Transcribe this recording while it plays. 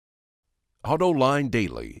AutoLine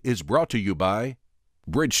Daily is brought to you by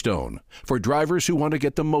Bridgestone. For drivers who want to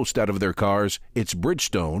get the most out of their cars, it's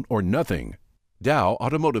Bridgestone or nothing. Dow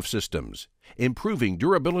Automotive Systems, improving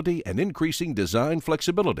durability and increasing design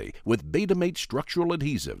flexibility with Betamate structural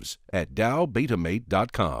adhesives at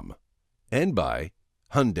dowbetamate.com. And by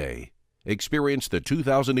Hyundai. Experience the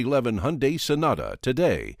 2011 Hyundai Sonata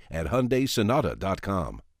today at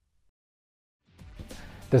HyundaiSonata.com.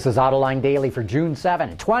 This is AutoLine Daily for June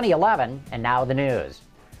 7, 2011, and now the news.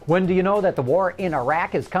 When do you know that the war in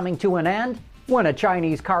Iraq is coming to an end? When a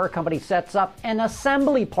Chinese car company sets up an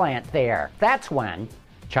assembly plant there. That's when.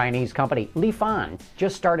 Chinese company Lifan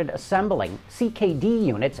just started assembling CKD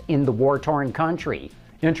units in the war-torn country.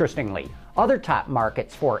 Interestingly, other top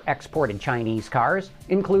markets for exported Chinese cars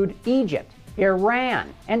include Egypt,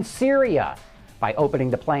 Iran, and Syria. By opening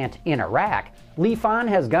the plant in Iraq, Lifan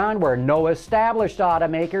has gone where no established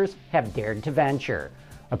automakers have dared to venture.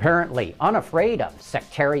 Apparently unafraid of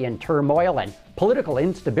sectarian turmoil and political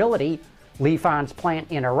instability, Lifan's plant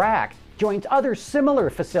in Iraq joins other similar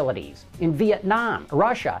facilities in Vietnam,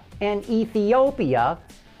 Russia, and Ethiopia,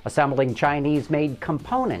 assembling Chinese-made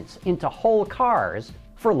components into whole cars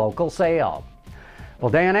for local sale. Well,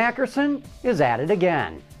 Dan Akerson is at it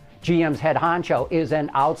again. GM's head honcho is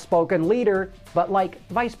an outspoken leader, but like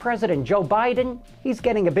Vice President Joe Biden, he's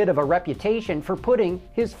getting a bit of a reputation for putting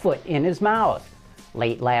his foot in his mouth.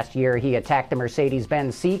 Late last year, he attacked the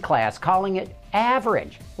Mercedes-Benz C-Class, calling it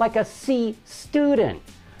average, like a C student.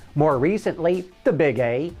 More recently, the Big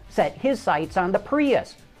A set his sights on the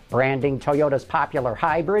Prius, branding Toyota's popular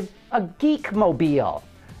hybrid a geek-mobile.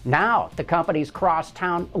 Now, the company's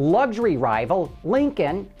crosstown luxury rival,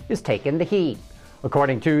 Lincoln, is taking the heat.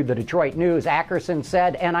 According to the Detroit News, Akerson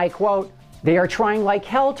said, and I quote, "They are trying like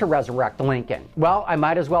hell to resurrect Lincoln. Well, I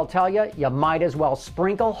might as well tell you, you might as well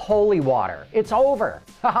sprinkle holy water. It's over."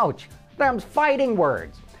 Ouch, them's fighting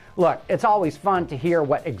words. Look, it's always fun to hear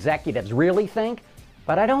what executives really think,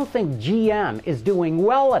 but I don't think GM is doing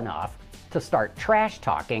well enough to start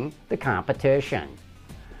trash-talking the competition.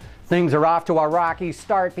 Things are off to a rocky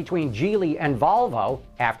start between Geely and Volvo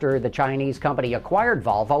after the Chinese company acquired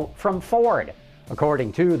Volvo from Ford.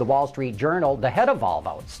 According to the Wall Street Journal, the head of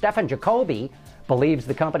Volvo, Stefan Jacoby, believes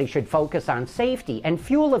the company should focus on safety and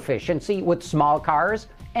fuel efficiency with small cars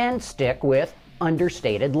and stick with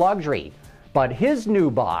understated luxury. But his new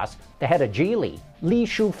boss, the head of Geely, Li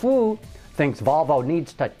Shufu, thinks Volvo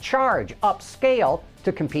needs to charge upscale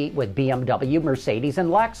to compete with BMW, Mercedes, and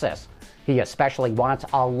Lexus. He especially wants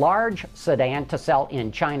a large sedan to sell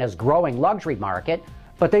in China's growing luxury market,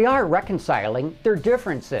 but they are reconciling their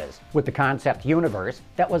differences with the concept universe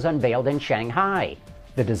that was unveiled in Shanghai.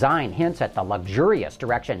 The design hints at the luxurious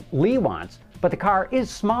direction Li wants, but the car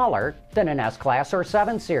is smaller than an S-Class or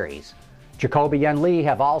 7 Series. Jacoby and Li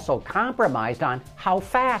have also compromised on how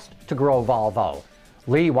fast to grow Volvo.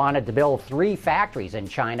 Li wanted to build 3 factories in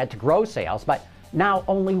China to grow sales, but now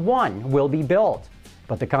only 1 will be built.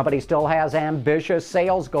 But the company still has ambitious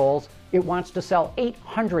sales goals. It wants to sell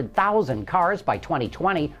 800,000 cars by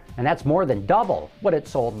 2020, and that's more than double what it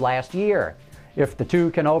sold last year. If the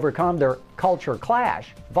two can overcome their culture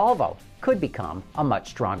clash, Volvo could become a much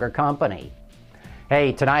stronger company.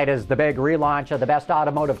 Hey, tonight is the big relaunch of the best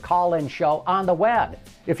automotive call-in show on the web.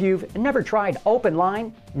 If you've never tried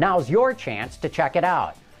OpenLine, now's your chance to check it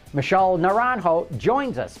out. Michelle Naranjo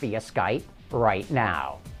joins us via Skype right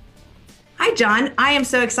now. Hi, John. I am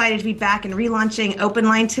so excited to be back and relaunching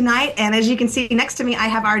OpenLine tonight. And as you can see next to me, I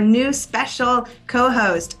have our new special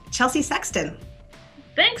co-host, Chelsea Sexton.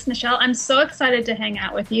 Thanks, Michelle. I'm so excited to hang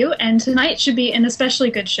out with you. And tonight should be an especially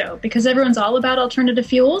good show because everyone's all about alternative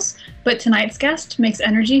fuels, but tonight's guest makes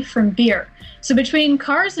energy from beer. So between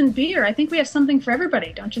cars and beer, I think we have something for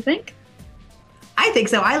everybody, don't you think? I think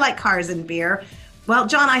so. I like cars and beer. Well,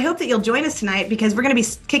 John, I hope that you'll join us tonight because we're going to be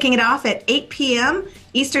kicking it off at 8 p.m.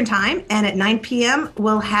 Eastern Time, and at 9 p.m.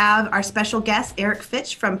 we'll have our special guest, Eric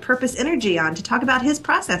Fitch from Purpose Energy, on to talk about his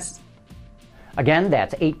process. Again,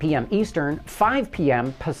 that's 8 p.m. Eastern, 5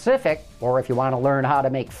 p.m. Pacific, or if you want to learn how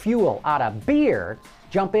to make fuel out of beer,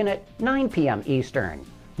 jump in at 9 p.m. Eastern.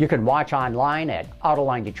 You can watch online at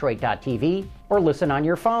AutoLineDetroit.tv or listen on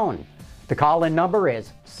your phone. The call-in number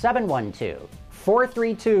is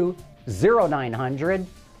 712-432-0900,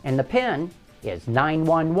 and the PIN is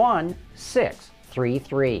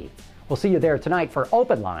 911633. We'll see you there tonight for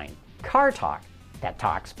OpenLine, car talk that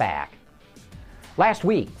talks back. Last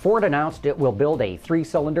week, Ford announced it will build a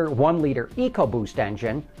 3-cylinder, 1-liter EcoBoost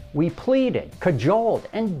engine. We pleaded, cajoled,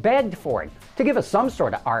 and begged Ford to give us some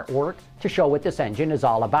sort of artwork to show what this engine is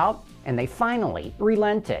all about, and they finally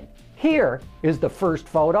relented. Here is the first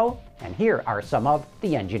photo, and here are some of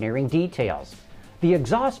the engineering details. The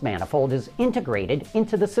exhaust manifold is integrated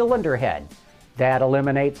into the cylinder head. That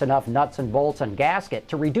eliminates enough nuts and bolts and gasket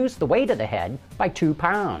to reduce the weight of the head by 2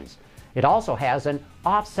 pounds. It also has an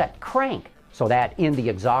offset crank so that in the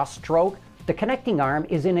exhaust stroke, the connecting arm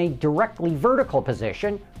is in a directly vertical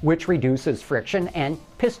position, which reduces friction and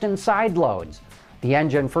piston side loads. The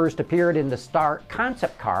engine first appeared in the Star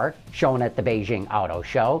concept car shown at the Beijing Auto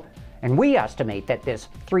Show, and we estimate that this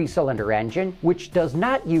 3-cylinder engine, which does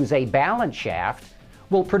not use a balance shaft,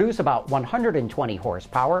 will produce about 120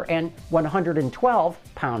 horsepower and 112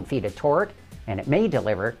 pound-feet of torque, and it may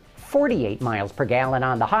deliver 48 miles per gallon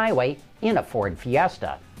on the highway in a Ford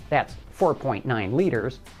Fiesta. That's 4.9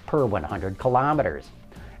 liters per 100 kilometers.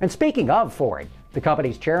 And speaking of Ford, the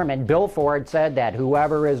company's chairman, Bill Ford, said that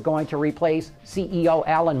whoever is going to replace CEO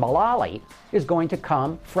Alan Mulally is going to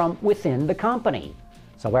come from within the company.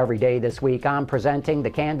 So every day this week, I'm presenting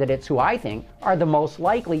the candidates who I think are the most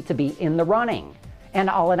likely to be in the running.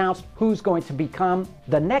 And I'll announce who's going to become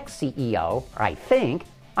the next CEO, I think,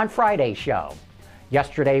 on Friday's show.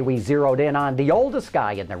 Yesterday, we zeroed in on the oldest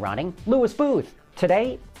guy in the running, Louis Booth.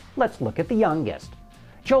 Today, let's look at the youngest.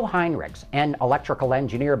 Joe Heinrichs, an electrical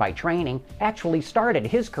engineer by training, actually started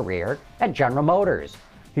his career at General Motors.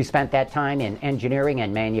 He spent that time in engineering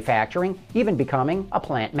and manufacturing, even becoming a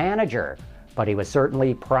plant manager. But he was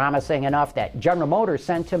certainly promising enough that General Motors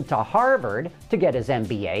sent him to Harvard to get his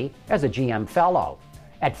MBA as a GM fellow.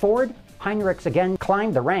 At Ford, Heinrichs again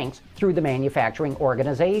climbed the ranks through the manufacturing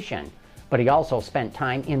organization. But he also spent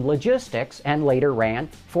time in logistics and later ran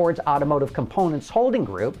Ford's Automotive Components Holding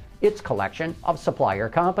Group, its collection of supplier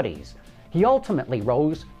companies. He ultimately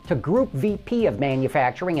rose to Group VP of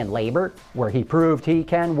Manufacturing and Labor, where he proved he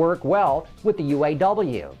can work well with the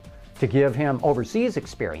UAW. To give him overseas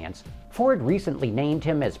experience, Ford recently named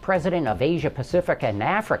him as President of Asia Pacific and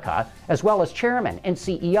Africa, as well as Chairman and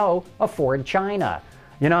CEO of Ford China.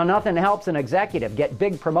 You know, nothing helps an executive get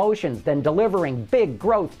big promotions than delivering big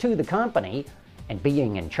growth to the company. And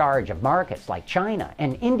being in charge of markets like China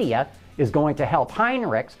and India is going to help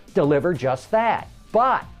Heinrichs deliver just that.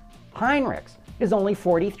 But Heinrichs is only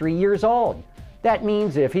 43 years old. That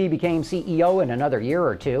means if he became CEO in another year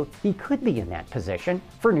or two, he could be in that position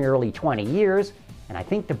for nearly 20 years, and I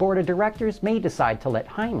think the board of directors may decide to let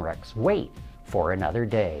Heinrichs wait for another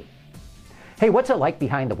day. Hey, what's it like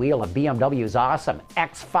behind the wheel of BMW's awesome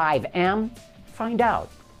X5M? Find out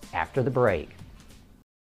after the break.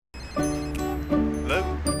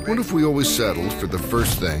 What if we always settled for the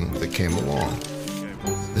first thing that came along?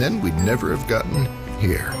 Then we'd never have gotten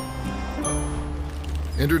here.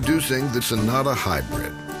 Introducing the Sonata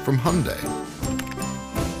Hybrid from Hyundai.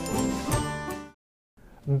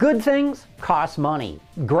 Good things cost money.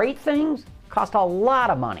 Great things cost a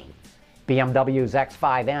lot of money. BMW's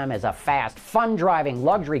X5M is a fast, fun-driving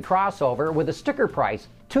luxury crossover with a sticker price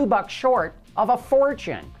 $2 short of a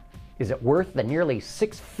fortune. Is it worth the nearly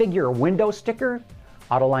 6-figure window sticker?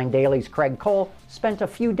 Autoline Daily's Craig Cole spent a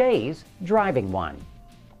few days driving one.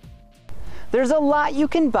 There's a lot you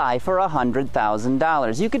can buy for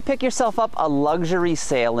 $100,000. You could pick yourself up a luxury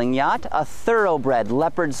sailing yacht, a thoroughbred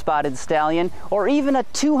leopard-spotted stallion, or even a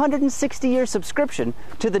 260-year subscription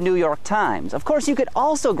to the New York Times. Of course, you could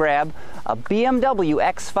also grab a BMW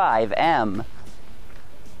X5M.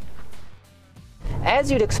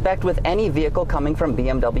 As you'd expect with any vehicle coming from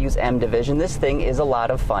BMW's M division, this thing is a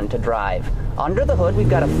lot of fun to drive. Under the hood, we've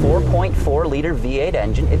got a 4.4-liter V8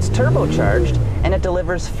 engine. It's turbocharged, and it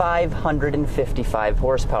delivers 555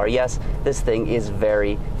 horsepower. Yes, this thing is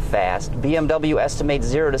very fast. BMW estimates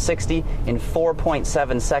 0 to 60 in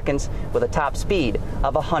 4.7 seconds with a top speed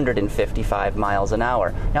of 155 miles an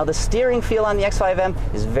hour. Now, the steering feel on the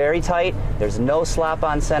X5M is very tight. There's no slop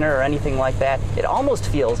on center or anything like that. It almost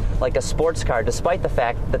feels like a sports car, despite the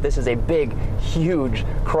fact that this is a big, huge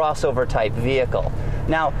crossover type vehicle.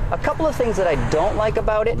 Now, a couple of things that I don't like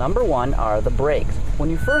about it. Number one are the brakes. When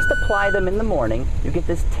you first apply them in the morning, you get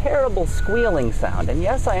this terrible squealing sound. And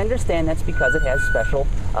yes, I understand that's because it has special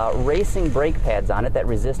racing brake pads on it that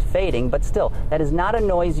resist fading, but still, that is not a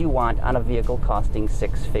noise you want on a vehicle costing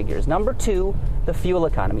 6 figures. Number two, the fuel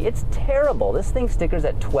economy. It's terrible. This thing stickers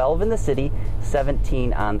at 12 in the city,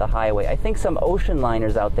 17 on the highway. I think some ocean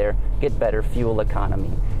liners out there get better fuel economy.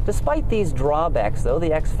 Despite these drawbacks, though, the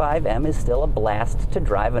X5M is still a blast to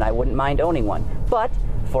drive, and I wouldn't mind owning one. But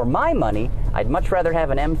for my money, I'd much rather have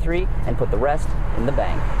an M3 and put the rest in the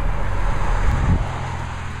bank.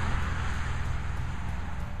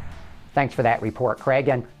 Thanks for that report, Craig.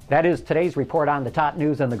 And that is today's report on the top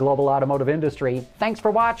news in the global automotive industry. Thanks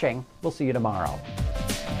for watching. We'll see you tomorrow.